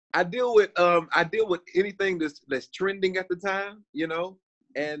I deal with anything that's trending at the time, you know,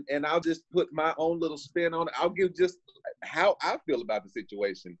 and I'll just put my own little spin on it. I'll give just how I feel about the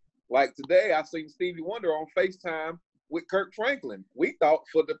situation. Like today, I seen Stevie Wonder on FaceTime with Kirk Franklin. We thought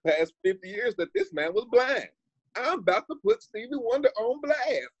for the past 50 years that this man was blind. I'm about to put Stevie Wonder on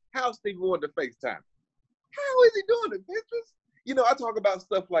blast. How's Stevie Wonder FaceTime? How is he doing it, bitches? You know, I talk about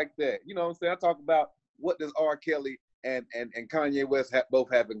stuff like that. You know what I'm saying? I talk about what does R. Kelly and Kanye West both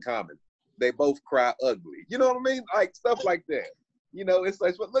have in common. They both cry ugly. You know what I mean? Like stuff like that. You know, it's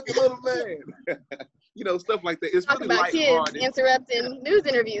like, look at little man. You know, stuff like that. It's Talk really about kids interrupting news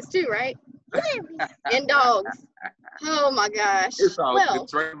interviews too, right? And dogs. Oh my gosh. It's all well,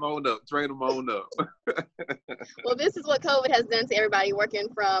 train them on up. Train them on up. Well, this is what COVID has done to everybody working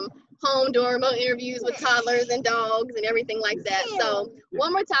from home doing remote interviews with toddlers and dogs and everything like that. So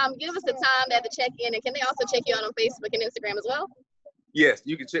one more time, give us the time they have to check in, and can they also check you out on Facebook and Instagram as well? Yes,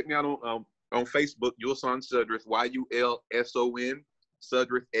 you can check me out on Facebook, Yulson Sudreth, Yulson,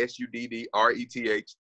 Sudreth, Suddreth,